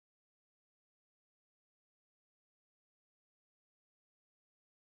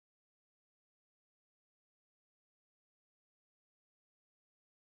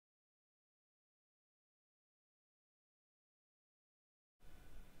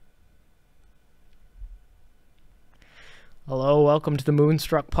Hello, welcome to the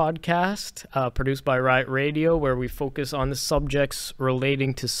Moonstruck podcast, produced by Riot Radio, where we focus on the subjects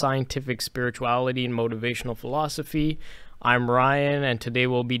relating to scientific spirituality and motivational philosophy. I'm Ryan, and today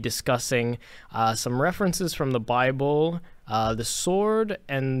we'll be discussing some references from the Bible, the sword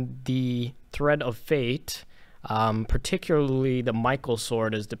and the thread of fate, particularly the Michael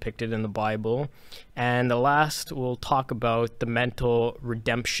sword as depicted in the Bible. And the last, we'll talk about the mental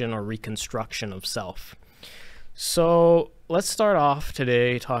redemption or reconstruction of self. So let's start off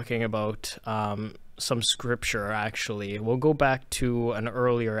today talking about some scripture, actually. We'll go back to an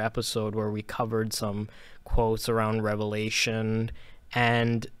earlier episode where we covered some quotes around Revelation,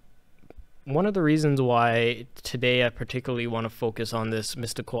 and one of the reasons why today I particularly want to focus on this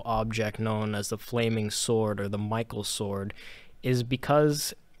mystical object known as the flaming sword or the Michael sword is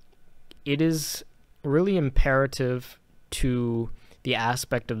because it is really imperative to the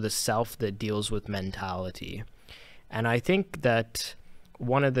aspect of the self that deals with mentality. And I think that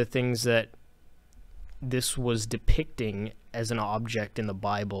one of the things that this was depicting as an object in the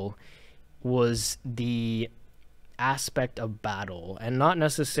Bible was the aspect of battle, and not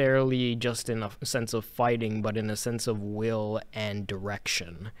necessarily just in a sense of fighting, but in a sense of will and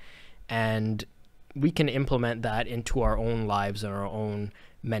direction. And we can implement that into our own lives and our own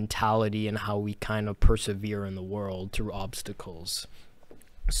mentality and how we kind of persevere in the world through obstacles.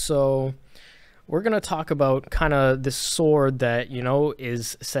 So we're going to talk about kind of this sword that,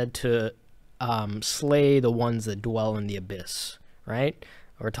 is said to slay the ones that dwell in the abyss, right?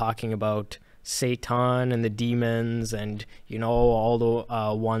 We're talking about Satan and the demons and, all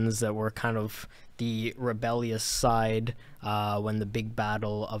the ones that were kind of the rebellious side when the big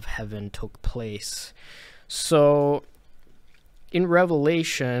battle of heaven took place. So in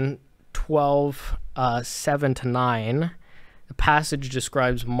Revelation 12, 7-9, the passage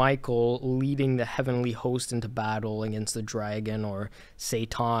describes Michael leading the heavenly host into battle against the dragon or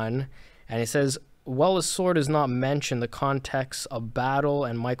Satan. And it says, while a sword is not mentioned, the context of battle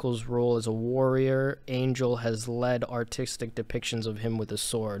and Michael's role as a warrior angel has led artistic depictions of him with a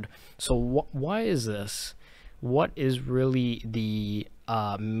sword. So why is this? What is really the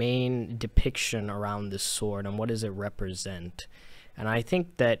main depiction around this sword, and what does it represent? And I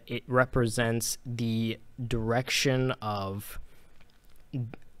think that it represents the direction of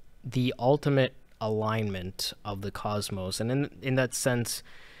the ultimate alignment of the cosmos. And in that sense,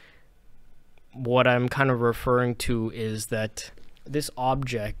 what I'm kind of referring to is that this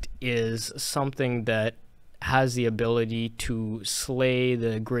object is something that has the ability to slay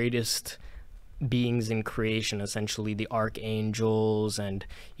the greatest beings in creation, essentially the archangels, and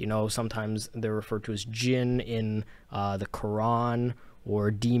sometimes they're referred to as jinn in the Quran, or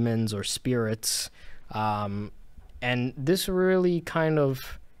demons or spirits, and this really kind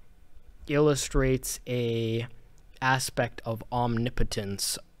of illustrates a aspect of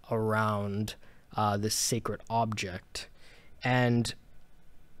omnipotence around this sacred object. And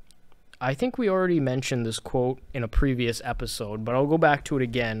I think we already mentioned this quote in a previous episode, but I'll go back to it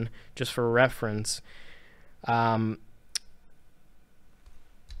again just for reference. It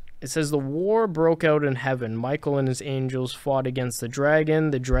says, the war broke out in heaven. Michael and his angels fought against the dragon.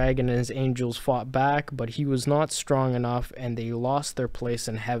 The dragon and his angels fought back, but he was not strong enough, and they lost their place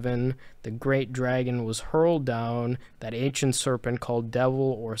in heaven. The great dragon was hurled down, that ancient serpent called devil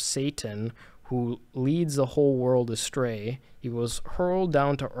or Satan, who leads the whole world astray. He was hurled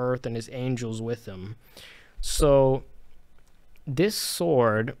down to earth and his angels with him. So this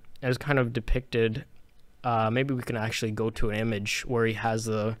sword, as kind of depicted, maybe we can actually go to an image where he has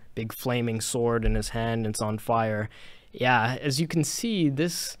a big flaming sword in his hand and it's on fire. Yeah, as you can see,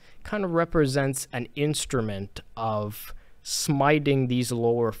 this kind of represents an instrument of smiting these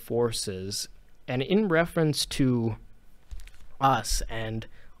lower forces. And in reference to us and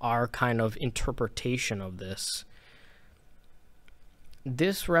our kind of interpretation of this,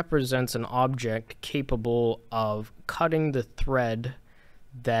 this represents an object capable of cutting the thread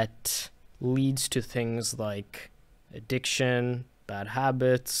that leads to things like addiction, bad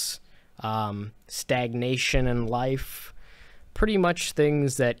habits, stagnation in life, pretty much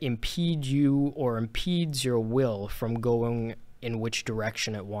things that impede you or impedes your will from going in which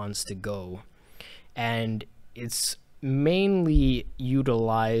direction it wants to go. And it's mainly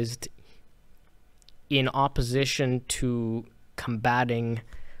utilized in opposition to combating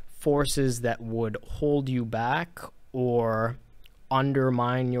forces that would hold you back or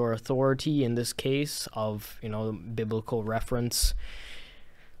undermine your authority, in this case of biblical reference.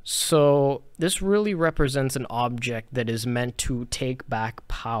 So this really represents an object that is meant to take back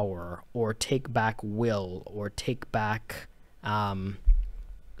power or take back will or take back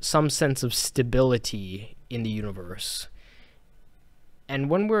some sense of stability in the universe. And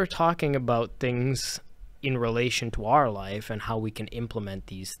when we're talking about things in relation to our life and how we can implement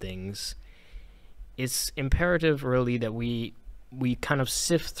these things, it's imperative really that we kind of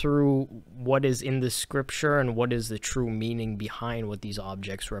sift through what is in the scripture and what is the true meaning behind what these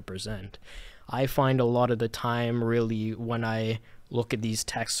objects represent. I find a lot of the time, really, when I look at these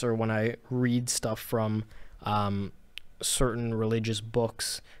texts or when I read stuff from certain religious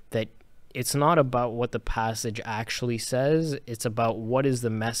books, that it's not about what the passage actually says, it's about what is the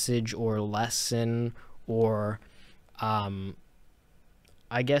message or lesson or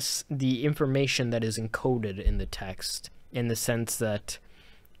I guess the information that is encoded in the text, in the sense that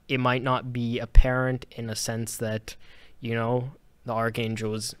it might not be apparent in a sense that, you know, the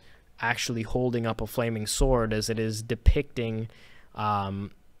archangel is actually holding up a flaming sword, as it is depicting an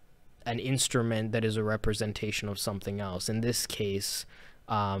instrument that is a representation of something else. In this case,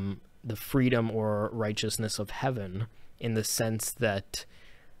 the freedom or righteousness of heaven, in the sense that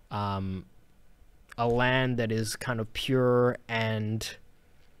a land that is kind of pure and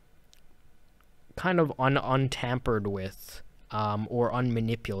kind of untampered with, or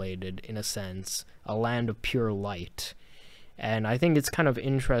unmanipulated, in a sense, a land of pure light. And I think it's kind of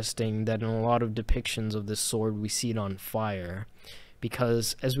interesting that in a lot of depictions of this sword we see it on fire,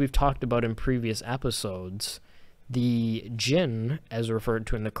 because as we've talked about in previous episodes, the jinn, as referred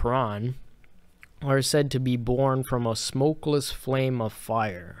to in the Quran, are said to be born from a smokeless flame of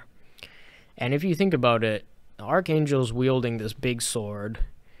fire. And if you think about it, the archangel's wielding this big sword,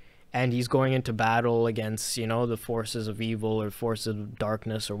 and he's going into battle against, you know, the forces of evil or forces of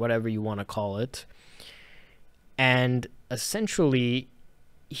darkness or whatever you want to call it. And essentially,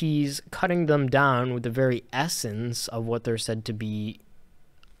 he's cutting them down with the very essence of what they're said to be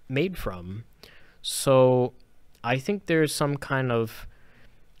made from. So I think there's some kind of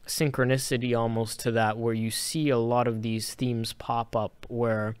synchronicity almost to that, where you see a lot of these themes pop up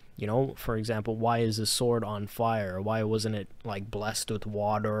where, you know, for example, why is the sword on fire? Why wasn't it like blessed with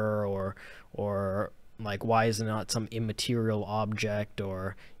water, or like why is it not some immaterial object,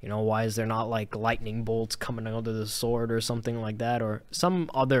 or, you know, why is there not like lightning bolts coming out of the sword or something like that, or some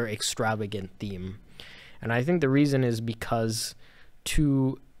other extravagant theme? And I think the reason is because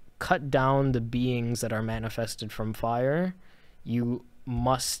to cut down the beings that are manifested from fire, you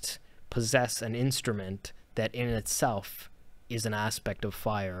must possess an instrument that in itself is an aspect of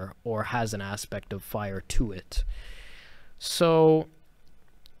fire or has an aspect of fire to it. So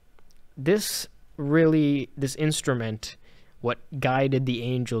this instrument, what guided the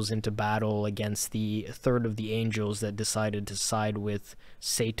angels into battle against the third of the angels that decided to side with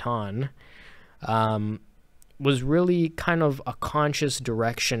Satan, was really kind of a conscious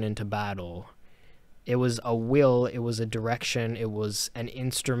direction into battle. It was a will, it was a direction, it was an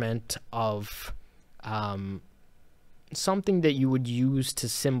instrument of something that you would use to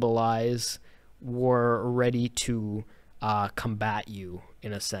symbolize war ready to combat you,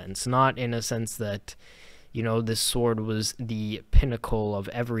 in a sense. Not in a sense that, you know, this sword was the pinnacle of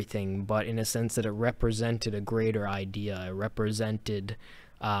everything, but in a sense that it represented a greater idea. It represented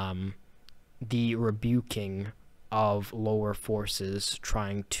the rebuking of lower forces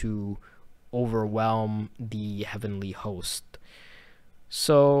trying to overwhelm the heavenly host.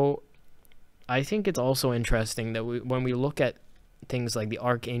 So I think it's also interesting that when we look at things like the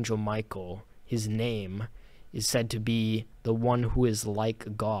Archangel Michael, his name is said to be the one who is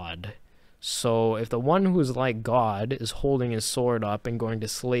like God. So if the one who is like God is holding his sword up and going to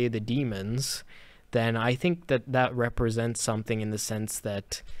slay the demons, then I think that that represents something in the sense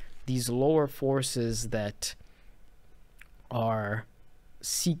that these lower forces that are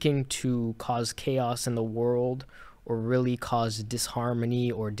seeking to cause chaos in the world or really cause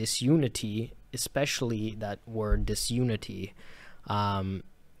disharmony or disunity, especially that word disunity,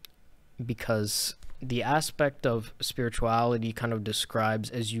 because the aspect of spirituality kind of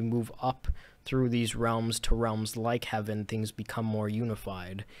describes as you move up through these realms to realms like heaven, things become more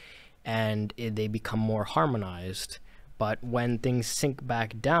unified and they become more harmonized. But when things sink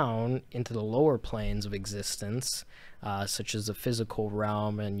back down into the lower planes of existence, such as the physical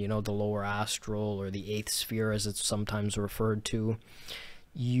realm and, you know, the lower astral or the eighth sphere as it's sometimes referred to,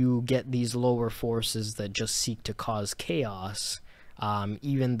 you get these lower forces that just seek to cause chaos,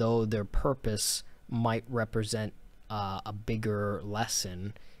 even though their purpose might represent a bigger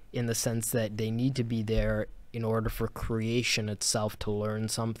lesson, in the sense that they need to be there in order for creation itself to learn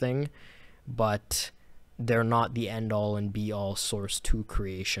something, but they're not the end-all and be-all source to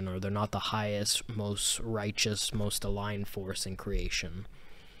creation, or they're not the highest, most righteous, most aligned force in creation.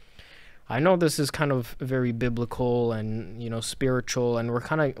 I know this is kind of very biblical and, you know, spiritual, and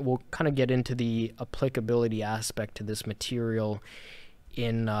we'll kind of get into the applicability aspect to this material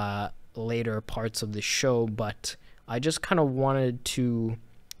in later parts of the show, but I just kind of wanted to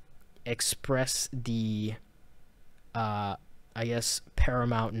express the I guess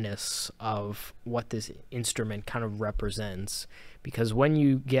paramountness of what this instrument kind of represents, because when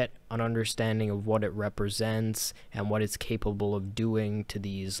you get an understanding of what it represents and what it's capable of doing to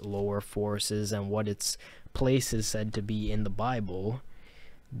these lower forces and what its place is said to be in the Bible,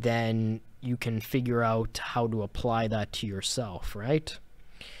 then you can figure out how to apply that to yourself, right?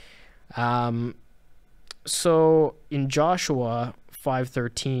 So in Joshua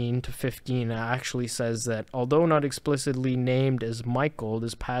 5:13 to 15, it actually says that although not explicitly named as Michael,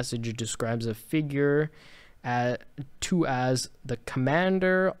 this passage describes a figure as the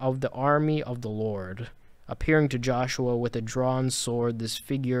commander of the army of the Lord. Appearing to Joshua with a drawn sword, this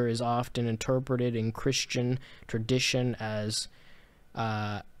figure is often interpreted in Christian tradition as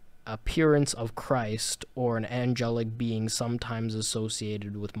appearance of Christ or an angelic being, sometimes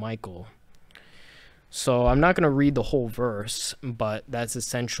associated with Michael. So I'm not going to read the whole verse, but that's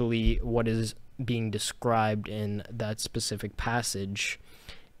essentially what is being described in that specific passage.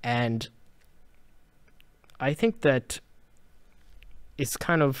 And I think that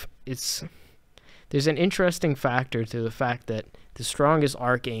there's an interesting factor to the fact that the strongest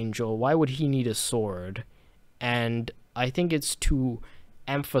archangel, why would he need a sword? And I think it's to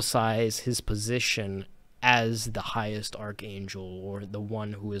emphasize his position as the highest archangel, or the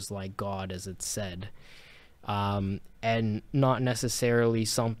one who is like God, as it's said, and not necessarily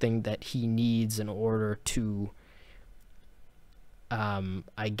something that he needs in order to,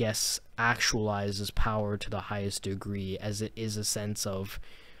 I guess, actualize his power to the highest degree, as it is a sense of,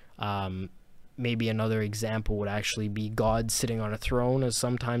 maybe another example would actually be God sitting on a throne, as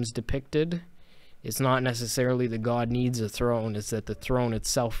sometimes depicted. It's not necessarily that God needs a throne, it's that the throne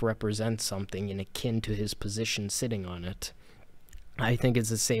itself represents something and akin to his position sitting on it. I think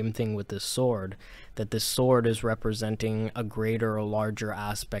it's the same thing with this sword, that this sword is representing a greater or larger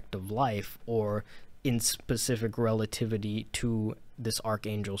aspect of life, or in specific relativity to this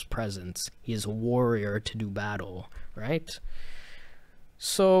archangel's presence. He is a warrior to do battle, right?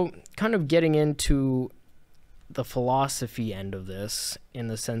 So, kind of getting into the philosophy end of this, in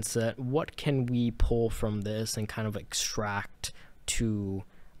the sense that what can we pull from this and kind of extract to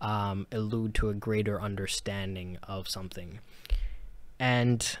allude to a greater understanding of something.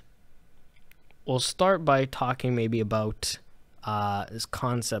 And we'll start by talking maybe about this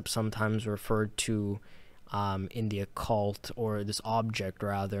concept sometimes referred to in the occult, or this object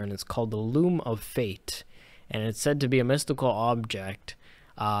rather, and it's called the loom of fate. And it's said to be a mystical object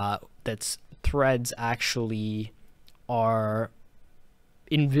that's threads actually are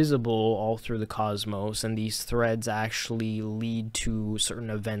invisible all through the cosmos, and these threads actually lead to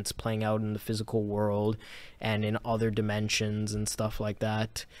certain events playing out in the physical world and in other dimensions and stuff like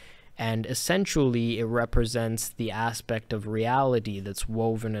that. And essentially it represents the aspect of reality that's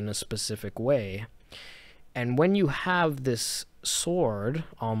woven in a specific way. And when you have this sword,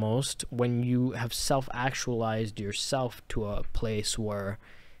 almost, when you have self-actualized yourself to a place where,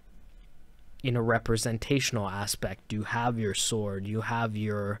 in a representational aspect, you have your sword, you have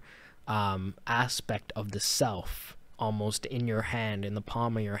your aspect of the self almost in your hand, in the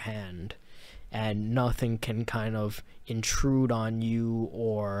palm of your hand, and nothing can kind of intrude on you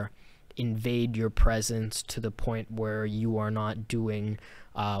or invade your presence to the point where you are not doing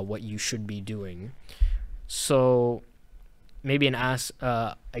what you should be doing. So maybe an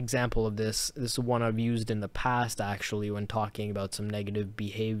example of this is one I've used in the past, actually, when talking about some negative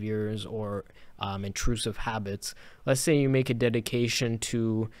behaviors or intrusive habits. Let's say you make a dedication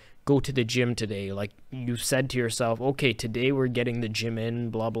to go to the gym today. Like, you've said to yourself, okay, today we're getting the gym in,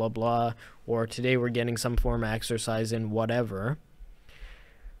 blah, blah, blah, or today we're getting some form of exercise in, whatever.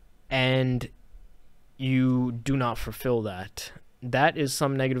 And you do not fulfill that. That is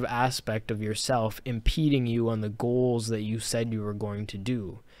some negative aspect of yourself impeding you on the goals that you said you were going to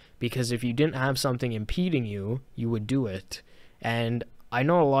do. Because if you didn't have something impeding you, you would do it. And I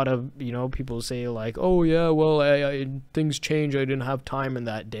know a lot of, people say like, oh yeah, well, things change, I didn't have time in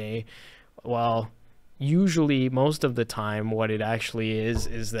that day. Well, usually, most of the time, what it actually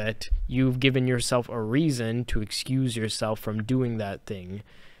is that you've given yourself a reason to excuse yourself from doing that thing.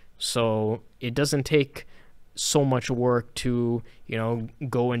 So it doesn't take so much work to,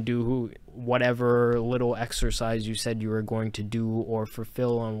 go and do whatever little exercise you said you were going to do, or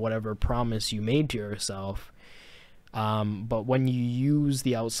fulfill on whatever promise you made to yourself. But when you use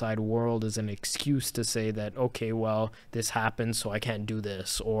the outside world as an excuse to say that, okay, well, this happened, so I can't do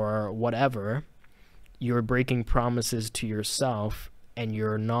this, or whatever, you're breaking promises to yourself, and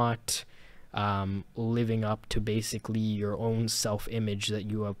you're not living up to basically your own self-image that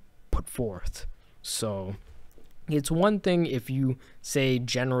you have put forth. So it's one thing if you say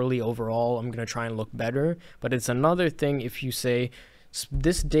generally overall, I'm going to try and look better, but it's another thing if you say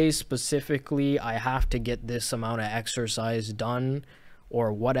this day specifically, I have to get this amount of exercise done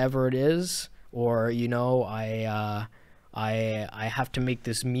or whatever it is, or, you know, I have to make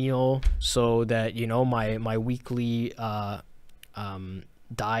this meal so that, you know, my weekly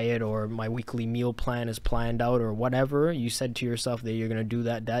diet or my weekly meal plan is planned out, or whatever you said to yourself that you're going to do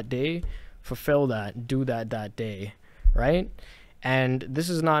that day. Fulfill that, do that day, right? And this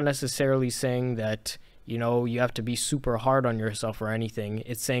is not necessarily saying that, you know, you have to be super hard on yourself or anything.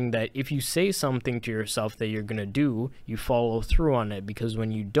 It's saying that if you say something to yourself that you're going to do, you follow through on it, because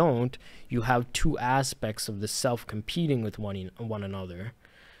when you don't, you have two aspects of the self competing with one another.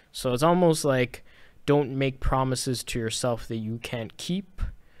 So it's almost like, don't make promises to yourself that you can't keep,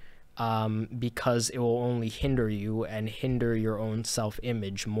 because it will only hinder you and hinder your own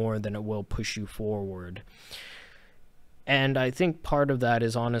self-image more than it will push you forward. And I think part of that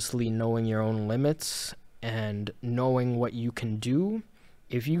is honestly knowing your own limits and knowing what you can do.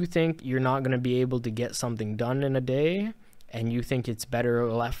 If you think you're not going to be able to get something done in a day, and you think it's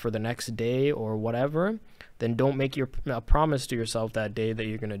better left for the next day or whatever, then don't make a promise to yourself that day that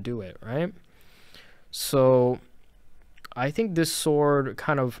you're going to do it, right? So I think this sword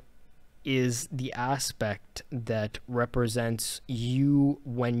kind of is the aspect that represents you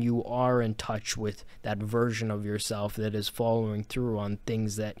when you are in touch with that version of yourself that is following through on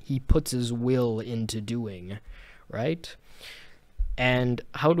things that he puts his will into doing, right? And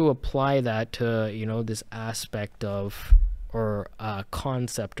how to apply that to, you know, this aspect of, or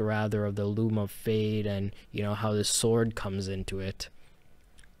concept rather, of the loom of fate, and, you know, how this sword comes into it,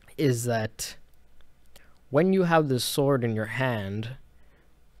 is that when you have this sword in your hand,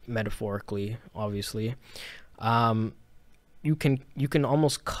 metaphorically, obviously, you can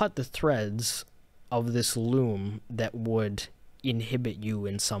almost cut the threads of this loom that would inhibit you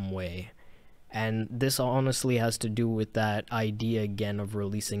in some way. And this honestly has to do with that idea again of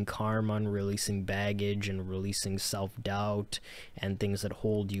releasing karma and releasing baggage and releasing self-doubt and things that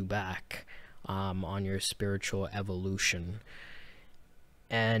hold you back on your spiritual evolution.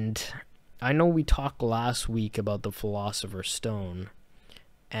 And I know we talked last week about the Philosopher's Stone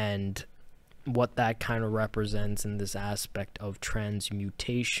and what that kind of represents in this aspect of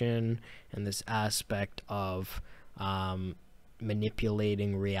transmutation and this aspect of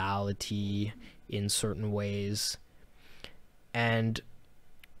manipulating reality in certain ways. And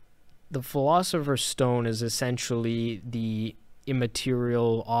the Philosopher's Stone is essentially the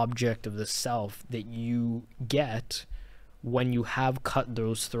immaterial object of the self that you get when you have cut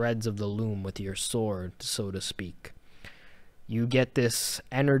those threads of the loom with your sword, so to speak. You get this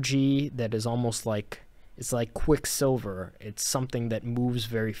energy that is almost like, it's like quicksilver. It's something that moves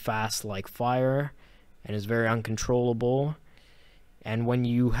very fast like fire and is very uncontrollable. And when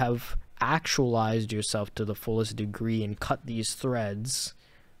you have actualized yourself to the fullest degree and cut these threads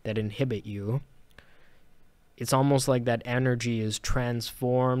that inhibit you, it's almost like that energy is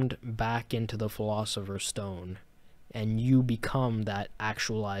transformed back into the Philosopher's Stone, and you become that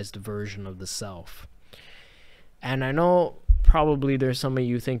actualized version of the self. And I know probably there's some of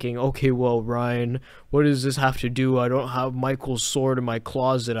you thinking, okay, well, Ryan, what does this have to do? I don't have Michael's sword in my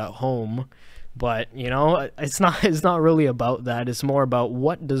closet at home. But, you know, it's not really about that. It's more about,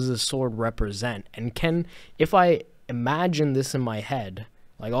 what does the sword represent? And if I imagine this in my head,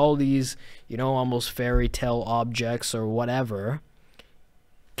 like all these, you know, almost fairy tale objects or whatever,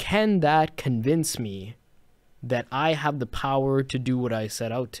 can that convince me that I have the power to do what I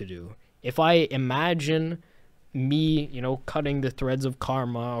set out to do? If I imagine me, you know, cutting the threads of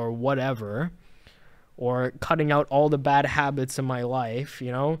karma or whatever, or cutting out all the bad habits in my life,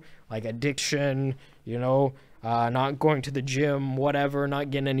 you know, like addiction, you know, not going to the gym, whatever,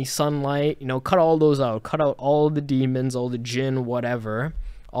 not getting any sunlight, you know, cut all those out. Cut out all the demons, all the jinn, whatever,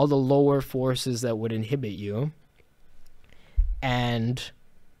 all the lower forces that would inhibit you. And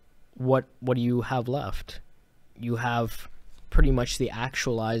what do you have left? You have pretty much the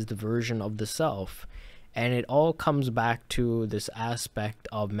actualized version of the self. And it all comes back to this aspect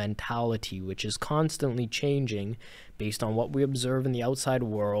of mentality, which is constantly changing based on what we observe in the outside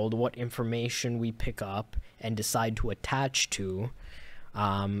world, what information we pick up and decide to attach to.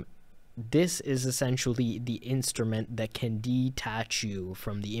 This is essentially the instrument that can detach you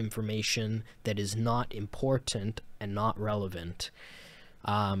from the information that is not important and not relevant.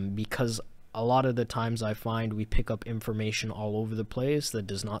 Because a lot of the times I find we pick up information all over the place that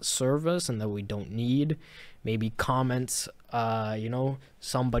does not serve us and that we don't need. Maybe comments,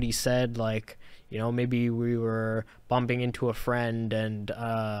 somebody said, like, maybe we were bumping into a friend and,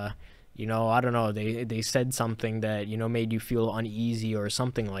 I don't know, they said something that, made you feel uneasy or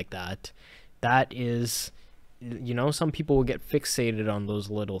something like that. That is, some people will get fixated on those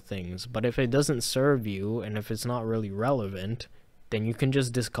little things. But if it doesn't serve you and if it's not really relevant, then you can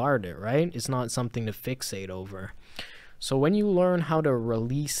just discard it, right? It's not something to fixate over. So when you learn how to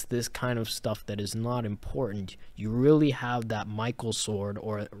release this kind of stuff that is not important, you really have that Michael sword,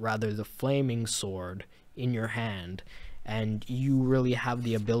 or rather the flaming sword, in your hand, and you really have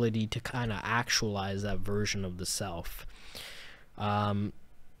the ability to kind of actualize that version of the self. The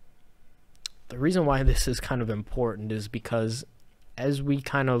reason why this is kind of important is because as we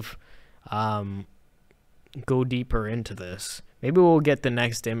kind of go deeper into this, maybe we'll get the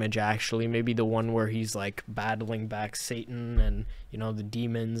next image, actually, maybe the one where he's like battling back Satan and the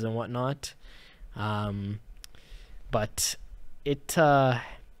demons and whatnot. But it's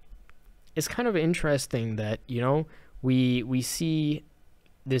kind of interesting that we see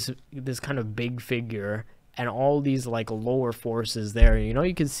this kind of big figure and all these like lower forces there.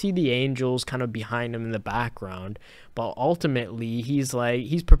 You can see the angels kind of behind him in the background, but ultimately he's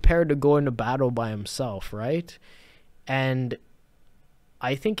prepared to go into battle by himself, right? And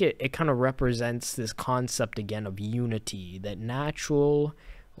I think it kind of represents this concept again of unity. That natural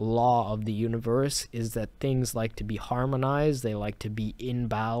law of the universe is that things like to be harmonized, they like to be in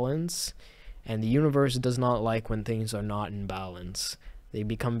balance, and the universe does not like when things are not in balance. They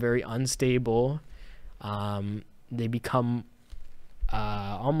become very unstable. They become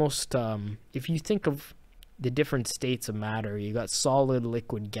almost, if you think of the different states of matter, you got solid,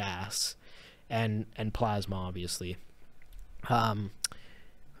 liquid, gas, and plasma, obviously.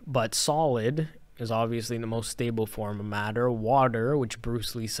 But solid is obviously the most stable form of matter. Water, which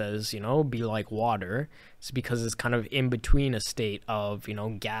Bruce Lee says, be like water. It's because it's kind of in between a state of,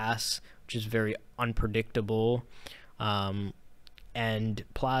 gas, which is very unpredictable, and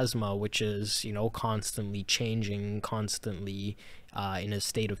plasma, which is, constantly changing, constantly in a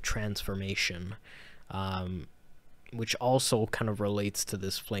state of transformation, which also kind of relates to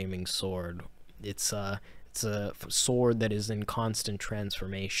this flaming sword. It's a sword that is in constant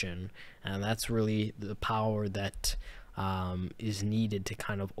transformation, and that's really the power that is needed to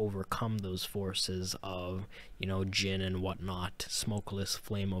kind of overcome those forces of, jinn and whatnot, smokeless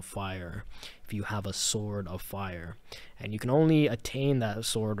flame of fire, if you have a sword of fire. And you can only attain that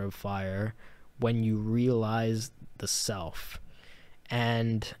sword of fire when you realize the self.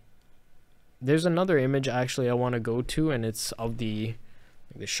 And there's another image actually I want to go to, and it's of the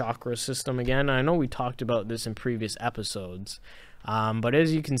chakra system again. I know we talked about this in previous episodes, but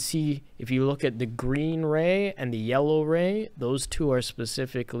as you can see, if you look at the green ray and the yellow ray, those two are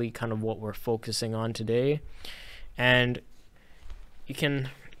specifically kind of what we're focusing on today. And you can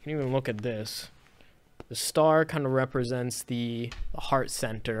even look at this. The star kind of represents the heart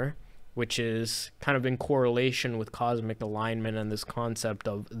center, which is kind of in correlation with cosmic alignment and this concept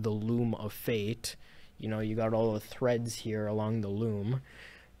of the loom of fate. You got all the threads here along the loom,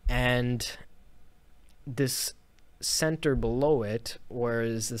 and this center below it,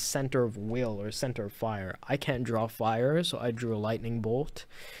 whereas the center of will or center of fire. I can't draw fire, so I drew a lightning bolt.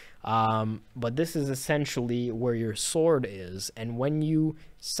 But this is essentially where your sword is, and when you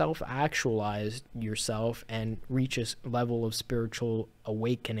self-actualize yourself and reach a level of spiritual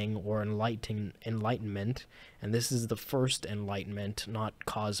awakening or enlightenment, and this is the first enlightenment, not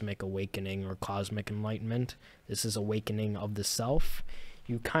cosmic awakening or cosmic enlightenment, this is awakening of the self,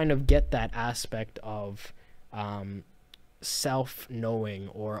 you kind of get that aspect of self-knowing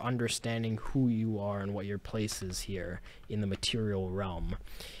or understanding who you are and what your place is here in the material realm.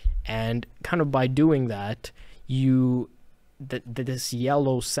 And kind of by doing that, this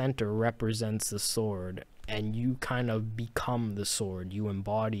yellow center represents the sword, and you kind of become the sword. You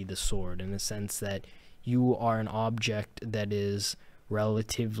embody the sword in the sense that you are an object that is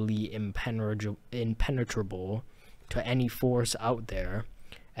relatively impenetrable to any force out there,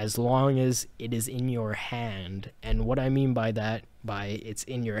 as long as it is in your hand. And what I mean by that, by it's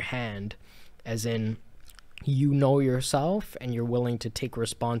in your hand, as in you know yourself and you're willing to take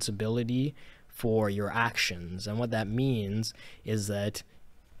responsibility for your actions. And what that means is that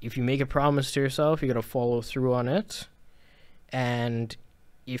if you make a promise to yourself, you got to follow through on it. And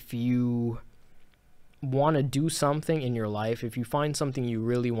if you want to do something in your life, if you find something you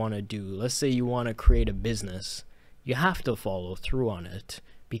really want to do, let's say you want to create a business, you have to follow through on it.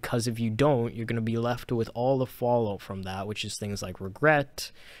 Because if you don't, you're going to be left with all the fallout from that, which is things like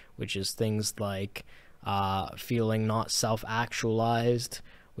regret, which is things like feeling not self-actualized,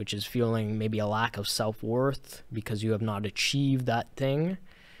 which is feeling maybe a lack of self-worth because you have not achieved that thing,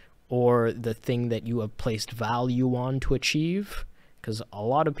 or the thing that you have placed value on to achieve. Because a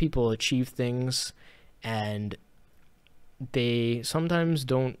lot of people achieve things and they sometimes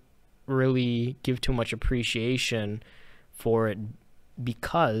don't really give too much appreciation for it,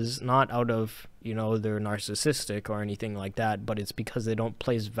 because not out of, they're narcissistic or anything like that, but it's because they don't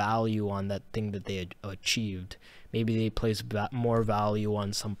place value on that thing that they achieved. Maybe they place more value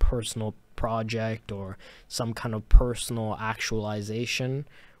on some personal project or some kind of personal actualization,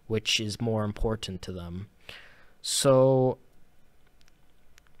 which is more important to them. So,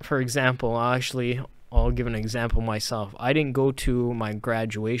 for example, I'll give an example myself. I didn't go to my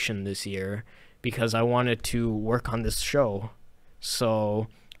graduation this year because I wanted to work on this show. So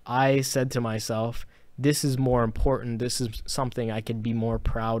I said to myself, this is more important. This is something I could be more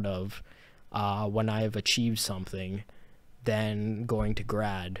proud of when I have achieved something than going to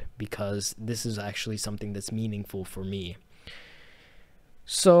grad, because this is actually something that's meaningful for me.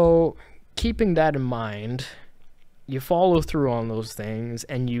 So keeping that in mind, you follow through on those things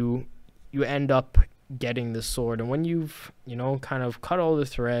and you end up getting the sword. And when you've kind of cut all the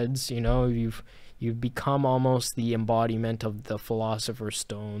threads, you've become almost the embodiment of the Philosopher's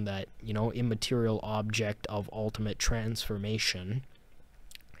Stone, that immaterial object of ultimate transformation.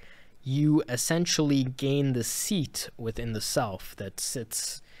 You essentially gain the seat within the self that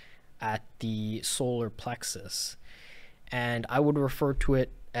sits at the solar plexus, and I would refer to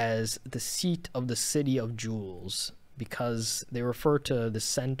it as the seat of the city of jewels, because they refer to the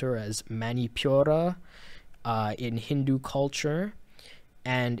center as Manipura in Hindu culture,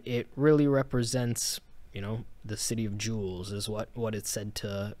 and it really represents, the city of jewels is what it's said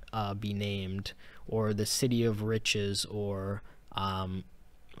to be named, or the city of riches, or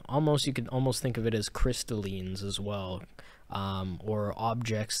you could almost think of it as crystallines as well, or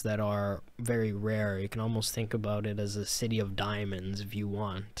objects that are very rare. You can almost think about it as a city of diamonds if you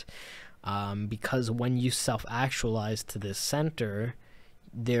want. Because when you self-actualize to this center,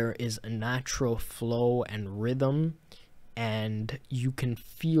 there is a natural flow and rhythm, and you can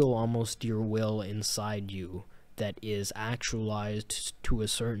feel almost your will inside you that is actualized to a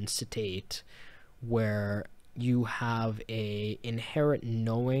certain state where you have a inherent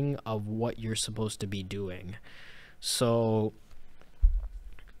knowing of what you're supposed to be doing. So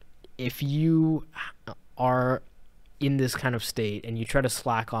if you are in this kind of state and you try to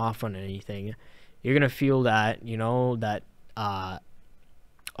slack off on anything, you're gonna feel that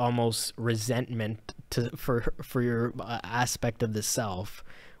almost resentment for your aspect of the self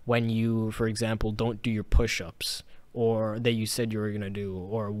when you, for example, don't do your push-ups, or that you said you were gonna do,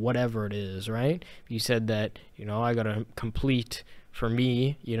 or whatever it is, right? You said that I gotta complete, for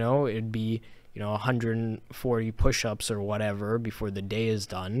me, it'd be 140 push-ups or whatever before the day is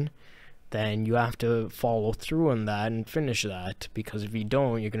done. Then you have to follow through on that and finish that, because if you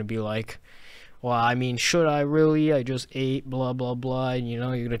don't, you're gonna be like, well, I mean, should I really? I just ate, blah, blah, blah, and you're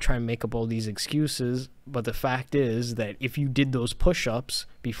going to try and make up all these excuses. But the fact is that if you did those push-ups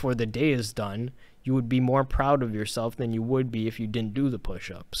before the day is done, you would be more proud of yourself than you would be if you didn't do the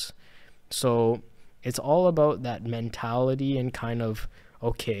push-ups. So it's all about that mentality and kind of,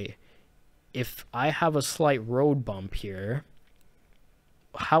 okay, if I have a slight road bump here,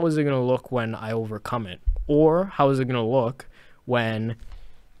 how is it going to look when I overcome it? Or how is it going to look when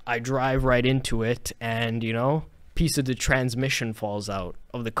I drive right into it and, piece of the transmission falls out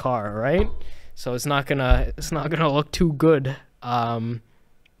of the car, right? So it's not gonna look too good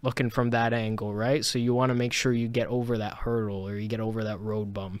looking from that angle, right? So you want to make sure you get over that hurdle, or you get over that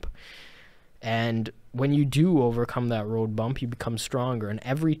road bump. And when you do overcome that road bump, you become stronger. And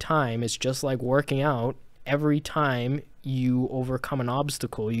every time, it's just like working out, every time you overcome an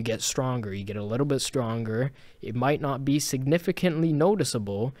obstacle, you get stronger. You get a little bit stronger. It might not be significantly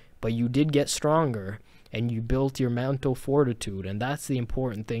noticeable, but you did get stronger, and you built your mental fortitude. And that's the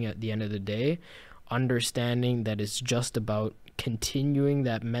important thing at the end of the day, understanding that it's just about continuing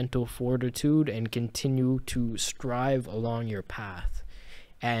that mental fortitude and continue to strive along your path,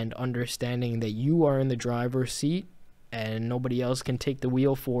 and understanding that you are in the driver's seat and nobody else can take the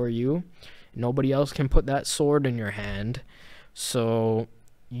wheel for you. Nobody else can put that sword in your hand. So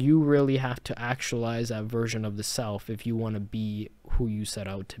you really have to actualize that version of the self if you want to be who you set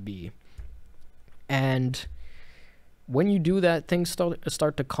out to be. And when you do that, things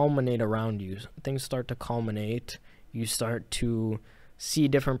start to culminate around you. Things start to culminate. You start to see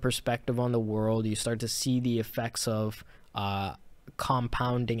different perspective on the world. You start to see the effects of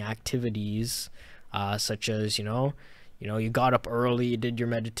compounding activities, such as, You got up early, you did your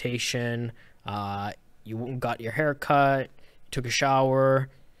meditation, you got your hair cut, took a shower,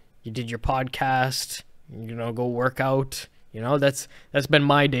 you did your podcast, go work out. That's been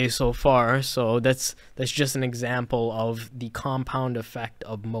my day so far. So that's just an example of the compound effect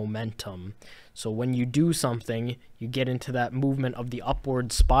of momentum. So when you do something, you get into that movement of the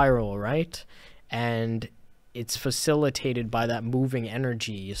upward spiral, right? And it's facilitated by that moving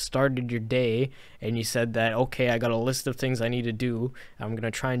energy. You started your day and you said that, okay, I got a list of things I need to do. I'm going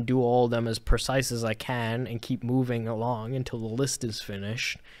to try and do all of them as precise as I can and keep moving along until the list is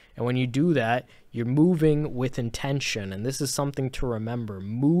finished. And when you do that, you're moving with intention. And this is something to remember,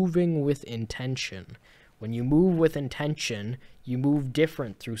 moving with intention. When you move with intention, you move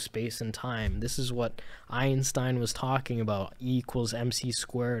different through space and time. This is what Einstein was talking about, E equals mc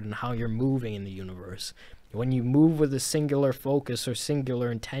squared, and how you're moving in the universe. When you move with a singular focus or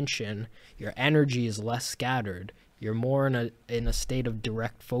singular intention, your energy is less scattered. You're more in a state of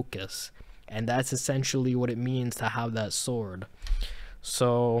direct focus. And that's essentially what it means to have that sword.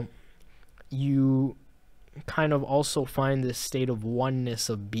 So you kind of also find this state of oneness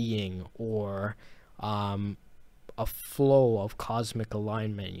of being, or a flow of cosmic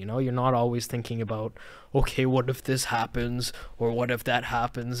alignment. You're not always thinking about, okay, what if this happens, or what if that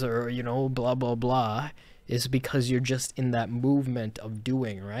happens, or blah blah blah. Is because you're just in that movement of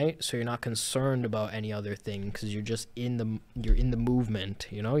doing, right? So you're not concerned about any other thing, because you're just in the movement.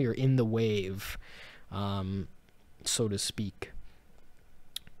 You're in the wave, so to speak.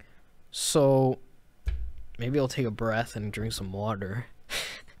 So maybe I'll take a breath and drink some water.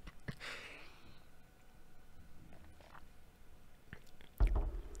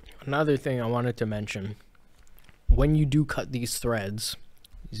 Another thing I wanted to mention, when you do cut these threads,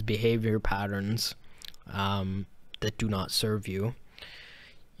 these behavior patterns that do not serve you,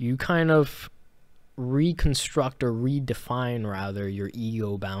 you kind of reconstruct, or redefine rather, your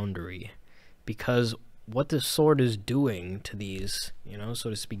ego boundary. Because what the sword is doing to these, so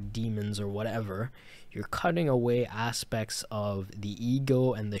to speak, demons or whatever, you're cutting away aspects of the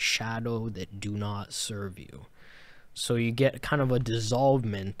ego and the shadow that do not serve you. So you get kind of a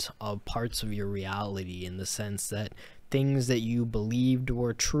dissolvement of parts of your reality, in the sense that things that you believed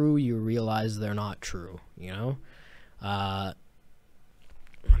were true, you realize they're not true, Let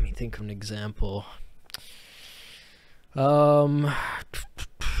me think of an example. I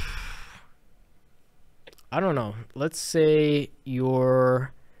don't know. Let's say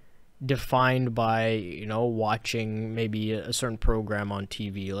you're defined by, watching maybe a certain program on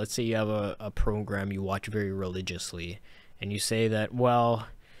TV. Let's say you have a program you watch very religiously, and you say that, well,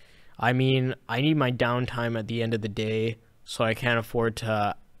 I need my downtime at the end of the day, so I can't afford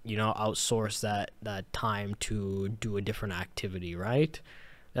to, outsource that time to do a different activity, right?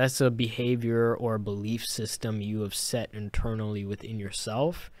 That's a behavior or a belief system you have set internally within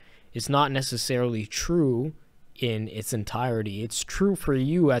yourself. It's not necessarily true in its entirety. It's true for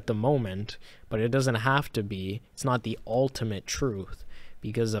you at the moment, but it doesn't have to be. It's not the ultimate truth,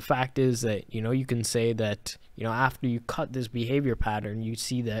 because the fact is that, you can say that, after you cut this behavior pattern, you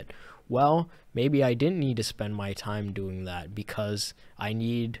see that, well, maybe I didn't need to spend my time doing that, because I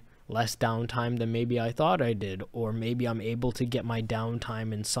need less downtime than maybe I thought I did, or maybe I'm able to get my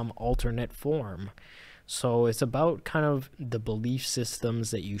downtime in some alternate form. So it's about kind of the belief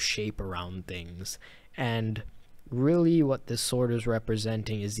systems that you shape around things. And really what this sword is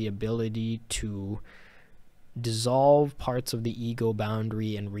representing is the ability to dissolve parts of the ego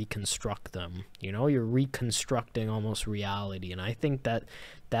boundary and reconstruct them. You're reconstructing almost reality. And I think that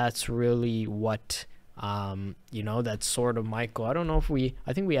that's really what, that sword of Michael. I don't know if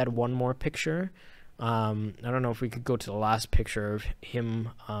I think we had one more picture. I don't know if we could go to the last picture of him.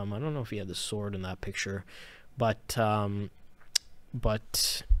 I don't know if he had the sword in that picture, but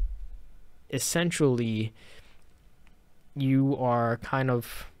essentially you are kind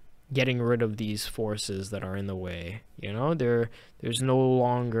of getting rid of these forces that are in the way. There's no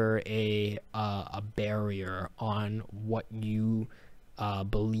longer a barrier on what you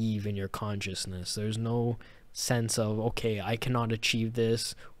believe in your consciousness. There's no sense of, okay, I cannot achieve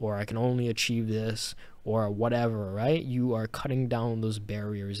this, or I can only achieve this, or whatever, right? You are cutting down those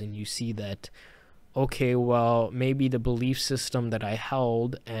barriers, and you see that, okay, well, maybe the belief system that I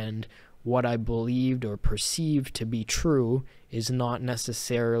held and what I believed or perceived to be true is not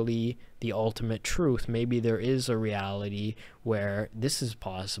necessarily the ultimate truth. Maybe there is a reality where this is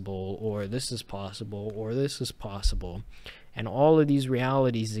possible, or this is possible, or this is possible. And all of these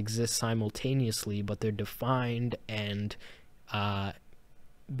realities exist simultaneously, but they're defined and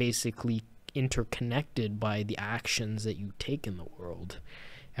basically interconnected by the actions that you take in the world.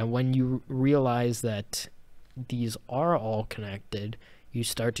 And when you realize that these are all connected, you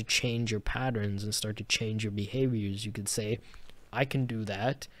start to change your patterns and start to change your behaviors. You could say, I can do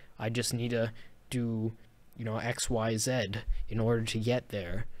that. I just need to do, X, Y, Z in order to get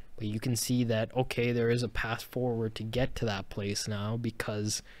there. But you can see that, okay, there is a path forward to get to that place now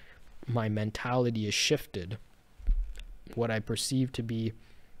because my mentality is shifted. What I perceive to be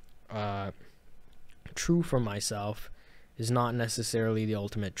true for myself is not necessarily the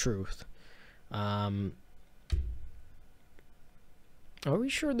ultimate truth. Are we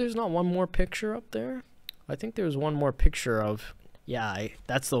sure there's not one more picture up there? I think there's one more picture of,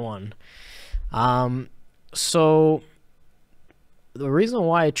 that's the one. So the reason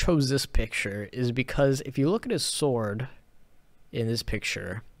why I chose this picture is because if you look at his sword in this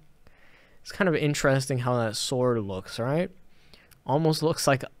picture, it's kind of interesting how that sword looks, right? Almost looks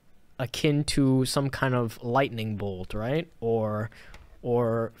like akin to some kind of lightning bolt, right? Or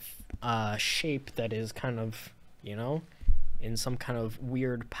shape that is kind of, in some kind of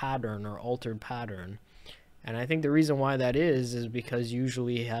weird pattern or altered pattern. And I think the reason why that is because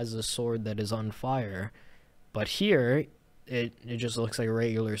usually he has a sword that is on fire. But here, it just looks like a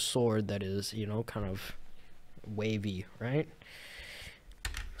regular sword that is, kind of wavy, right?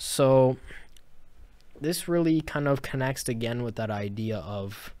 So this really kind of connects again with that idea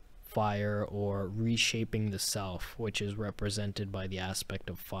of fire or reshaping the self, which is represented by the aspect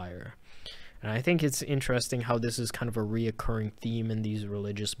of fire. And I think it's interesting how this is kind of a reoccurring theme in these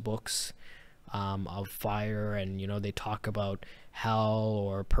religious books of fire, and they talk about hell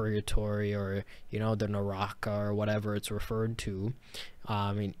or purgatory or the Naraka or whatever it's referred to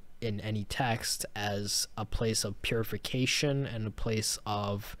in any text as a place of purification and a place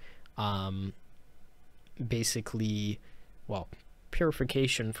of basically, well,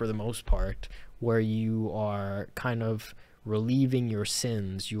 purification for the most part, where you are kind of relieving your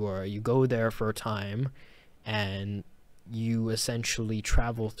sins. You go there for a time and you essentially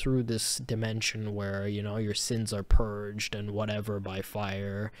travel through this dimension where your sins are purged and whatever by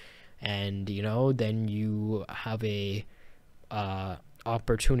fire, and then you have a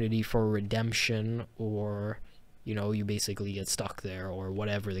opportunity for redemption, or you basically get stuck there, or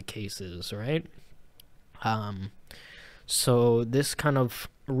whatever the case is, right? So this kind of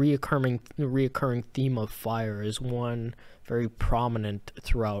reoccurring theme of fire is one very prominent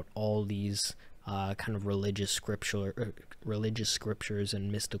throughout all these kind of religious scriptures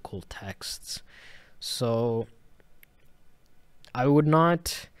and mystical texts. So I would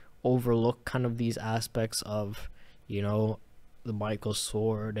not overlook kind of these aspects of the Michael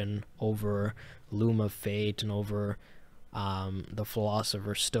sword, and over Loom of Fate, and over the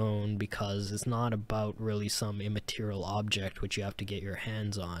Philosopher's Stone, because it's not about really some immaterial object which you have to get your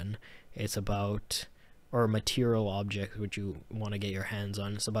hands on. It's about, or a material object which you want to get your hands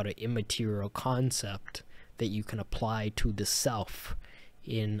on. It's about an immaterial concept that you can apply to the self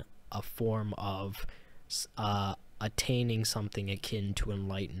in a form of attaining something akin to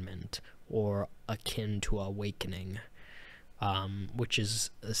enlightenment or akin to awakening, which is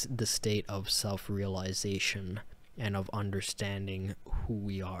the state of self-realization and of understanding who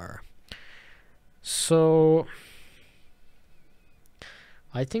we are. So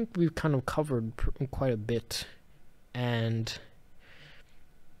I think we've kind of covered quite a bit, and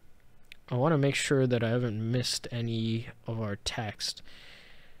I want to make sure that I haven't missed any of our text.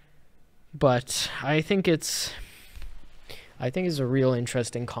 But I think it's a real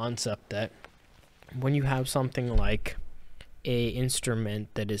interesting concept that when you have something like a instrument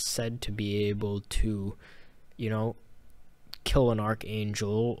that is said to be able to, kill an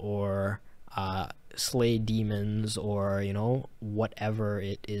archangel or slay demons, or whatever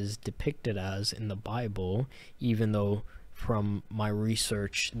it is depicted as in the Bible, even though from my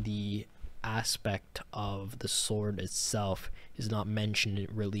research the aspect of the sword itself is not mentioned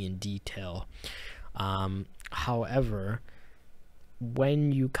really in detail. However,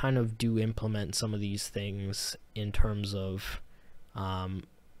 when you kind of do implement some of these things in terms of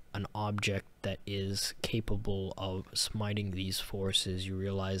an object that is capable of smiting these forces, you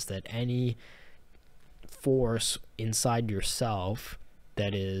realize that any force inside yourself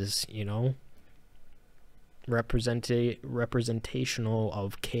that is, representational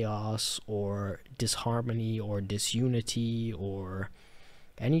of chaos or disharmony or disunity, or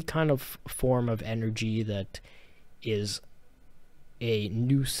any kind of form of energy that is a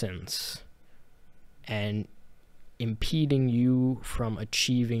nuisance and impeding you from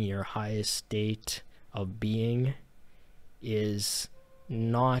achieving your highest state of being, is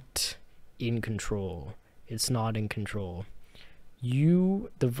not in control. It's not in control.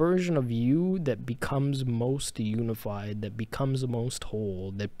 You, the version of you that becomes most unified, that becomes most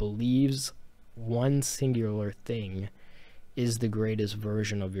whole, that believes one singular thing is the greatest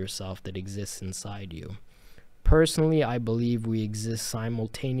version of yourself that exists inside you. Personally, I believe we exist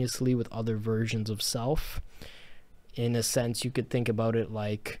simultaneously with other versions of self. In a sense, you could think about it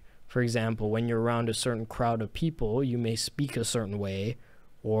like, for example, when you're around a certain crowd of people, you may speak a certain way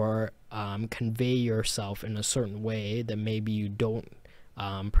or convey yourself in a certain way that maybe you don't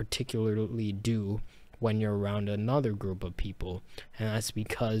particularly do when you're around another group of people. And that's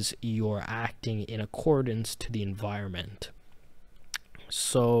because you're acting in accordance to the environment.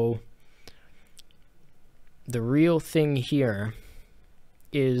 So the real thing here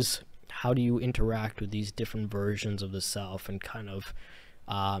is, how do you interact with these different versions of the self and kind of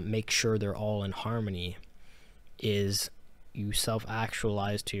make sure they're all in harmony? Is you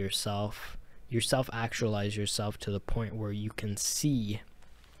self-actualize to yourself. You self-actualize yourself to the point where you can see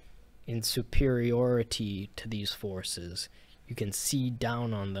in superiority to these forces. You can see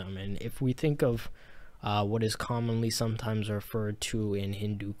down on them. And if we think of what is commonly sometimes referred to in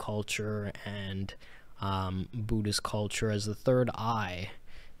Hindu culture and Buddhist culture as the third eye,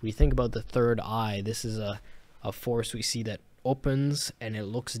 we think about the third eye. This is a force we see that opens and it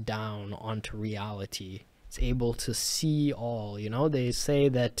looks down onto reality. It's able to see all. You know, they say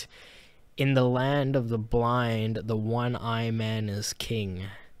that in the land of the blind, the one-eye man is king.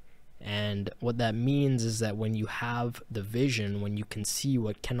 And what that means is that when you have the vision, when you can see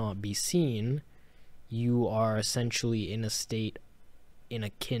what cannot be seen, you are essentially in a state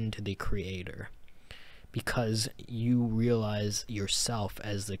akin to the creator, because you realize yourself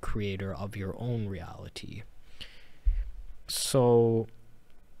as the creator of your own reality. So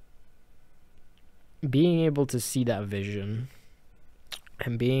being able to see that vision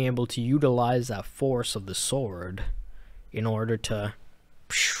and being able to utilize that force of the sword in order to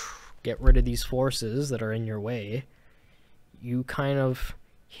get rid of these forces that are in your way, you kind of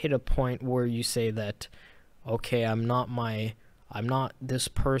hit a point where you say that, okay, I'm not this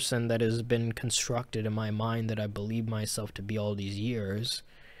person that has been constructed in my mind that I believe myself to be all these years,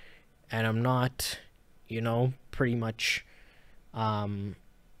 and I'm not, you know, pretty much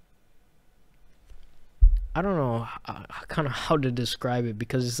I don't know kind of how to describe it,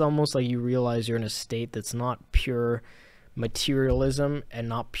 because it's almost like you realize you're in a state that's not pure materialism and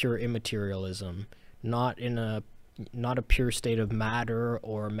not pure immaterialism, not a pure state of matter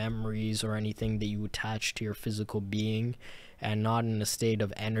or memories or anything that you attach to your physical being, and not in a state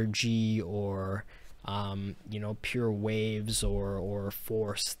of energy or you know, pure waves or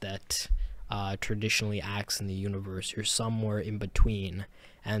force that traditionally acts in the universe. You're somewhere in between,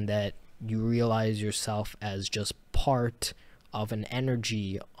 and that you realize yourself as just part of an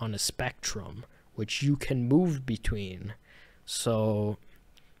energy on a spectrum which you can move between. So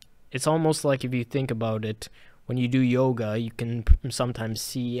it's almost like, if you think about it, when you do yoga, you can sometimes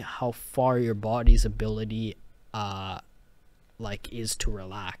see how far your body's ability is to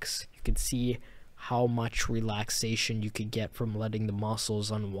relax. You can see how much relaxation you could get from letting the muscles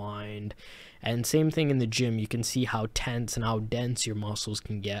unwind. And same thing in the gym, you can see how tense and how dense your muscles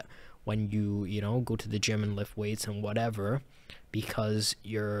can get when you know, go to the gym and lift weights and whatever, because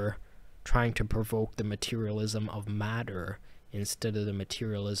you're trying to provoke the materialism of matter instead of the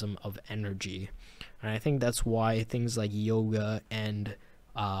materialism of energy. And I think that's why things like yoga and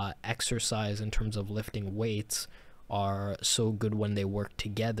exercise in terms of lifting weights are so good when they work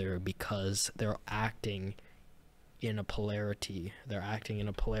together, because they're acting in a polarity. They're acting in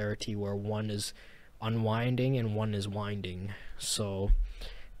a polarity where one is unwinding and one is winding. So,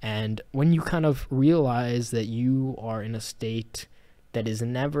 and when you kind of realize that you are in a state that is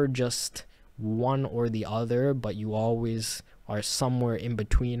never just one or the other, but you always are somewhere in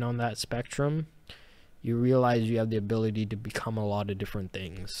between on that spectrum, you realize you have the ability to become a lot of different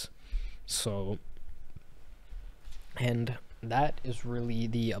things. So, and that is really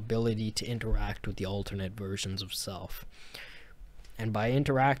the ability to interact with the alternate versions of self. And by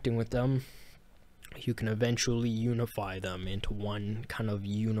interacting with them, you can eventually unify them into one kind of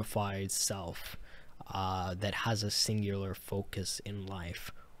unified self that has a singular focus in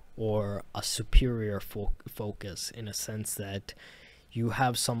life, or a superior focus, in a sense that you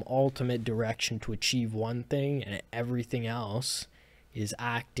have some ultimate direction to achieve one thing, and everything else is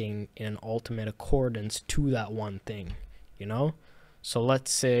acting in an ultimate accordance to that one thing, you know? So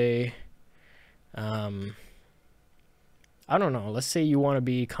let's say, I don't know, let's say you want to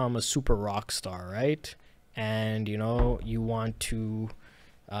become a super rock star, right? And, you know, you want to,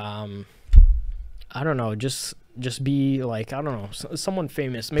 I don't know, just be like, I don't know, someone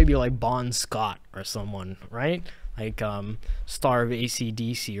famous, maybe like Bon Scott or someone, right? Like, star of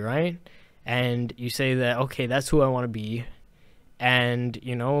AC/DC, right? And you say that, okay, that's who I want to be. And,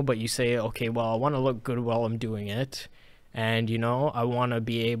 but you say, okay, well, I want to look good while I'm doing it. And, I want to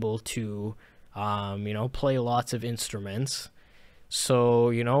be able to, play lots of instruments.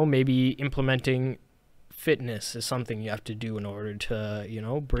 So, maybe implementing fitness is something you have to do in order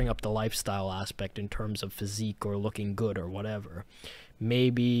to, bring up the lifestyle aspect in terms of physique or looking good or whatever.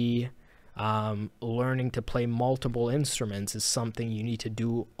 Maybe learning to play multiple instruments is something you need to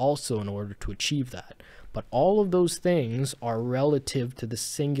do also in order to achieve that. But all of those things are relative to the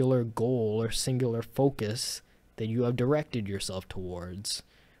singular goal or singular focus that you have directed yourself towards.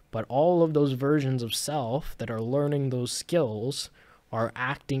 But all of those versions of self that are learning those skills are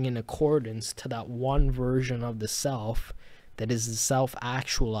acting in accordance to that one version of the self that is the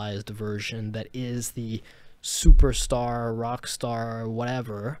self-actualized version, that is the superstar, rock star,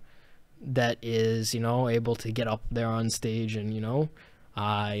 whatever, that is, able to get up there on stage and,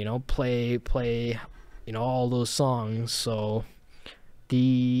 play, all those songs. So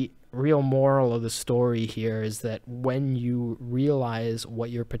the real moral of the story here is that when you realize what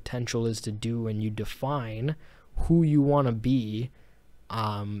your potential is to do and you define who you want to be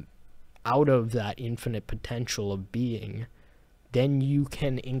out of that infinite potential of being, then you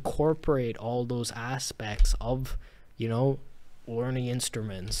can incorporate all those aspects of, learning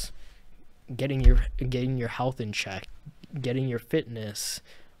instruments, getting your health in check, getting your fitness,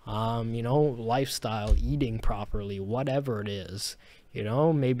 lifestyle, eating properly, whatever it is.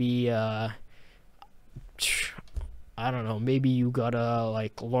 Maybe I don't know, maybe you gotta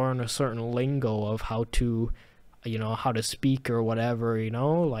like learn a certain lingo of how to speak or whatever,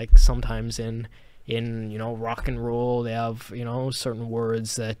 like sometimes in rock and roll they have certain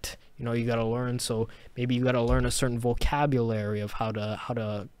words that you gotta learn. So maybe you gotta learn a certain vocabulary of how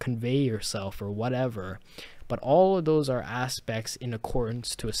to convey yourself or whatever. But all of those are aspects in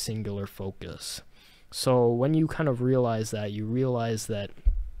accordance to a singular focus. So when you kind of realize that, you realize that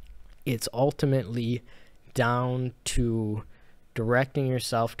it's ultimately down to directing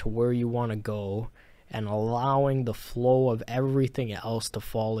yourself to where you want to go and allowing the flow of everything else to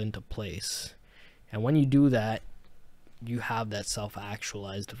fall into place. And when you do that, you have that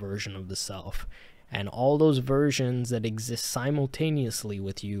self-actualized version of the self. And all those versions that exist simultaneously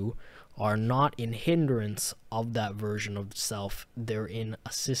with you are not in hindrance of that version of the self. They're in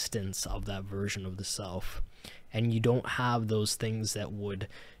assistance of that version of the self. And you don't have those things that would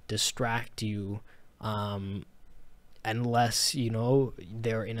distract you unless,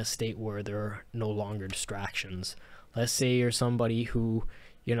 they're in a state where they're no longer distractions. Let's say you're somebody who,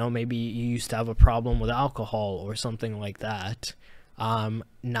 maybe you used to have a problem with alcohol or something like that.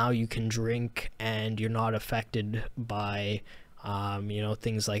 Now you can drink and you're not affected by,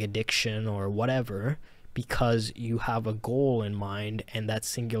 things like addiction or whatever, because you have a goal in mind, and that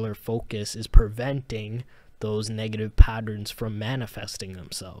singular focus is preventing those negative patterns from manifesting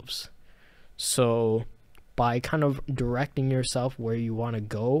themselves. So by kind of directing yourself where you want to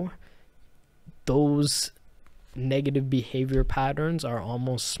go, those negative behavior patterns are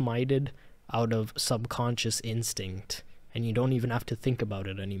almost smited out of subconscious instinct, and you don't even have to think about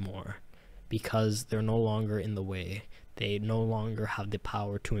it anymore because they're no longer in the way. They no longer have the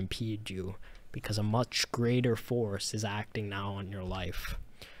power to impede you because a much greater force is acting now on your life.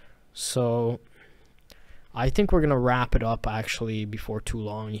 So I think we're going to wrap it up actually before too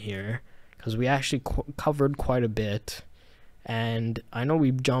long here, because we actually covered quite a bit. And I know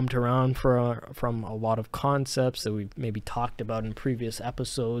we've jumped around from a lot of concepts that we've maybe talked about in previous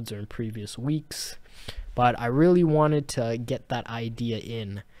episodes or in previous weeks. But I really wanted to get that idea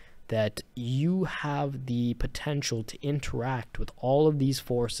in, that you have the potential to interact with all of these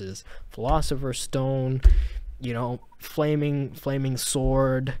forces. Philosopher's Stone, flaming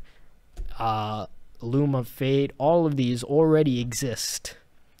sword, Loom of Fate, all of these already exist.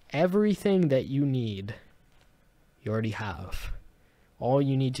 Everything that you need, you already have. All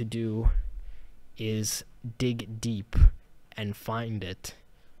you need to do is dig deep and find it.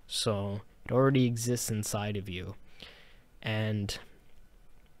 So it already exists inside of you. And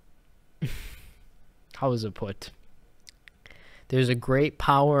how is it put? There's a great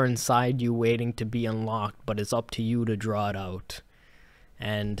power inside you waiting to be unlocked, but it's up to you to draw it out.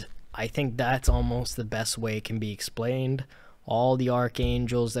 And I think that's almost the best way it can be explained. All the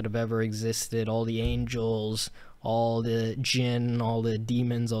archangels that have ever existed, all the angels, all the jinn, all the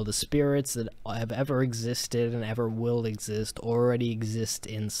demons, all the spirits that have ever existed and ever will exist already exist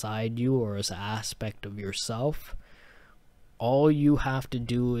inside you or as an aspect of yourself. All you have to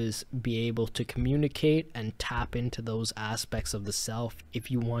do is be able to communicate and tap into those aspects of the self if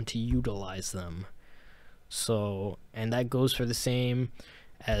you want to utilize them. So, and that goes for the same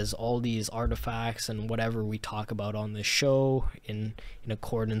as all these artifacts and whatever we talk about on this show in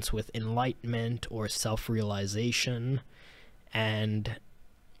accordance with enlightenment or self-realization. And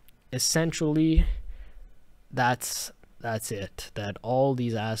essentially that's it, that all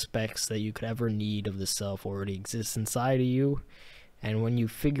these aspects that you could ever need of the self already exist inside of you, and when you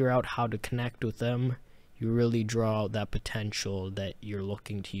figure out how to connect with them, you really draw out that potential that you're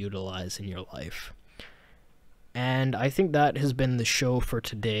looking to utilize in your life. And I think that has been the show for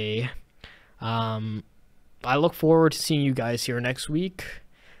today. I look forward to seeing you guys here next week.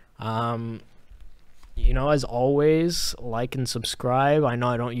 As always, like and subscribe. I know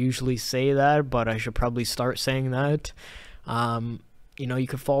I don't usually say that, but I should probably start saying that. You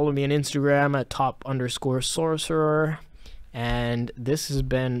can follow me on Instagram at @top_sorcerer. And this has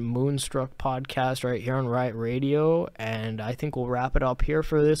been Moonstruck Podcast right here on Riot Radio. And I think we'll wrap it up here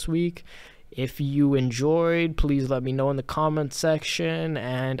for this week. If you enjoyed, please let me know in the comment section,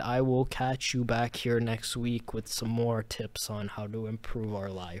 and I will catch you back here next week with some more tips on how to improve our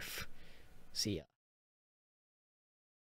life. See ya.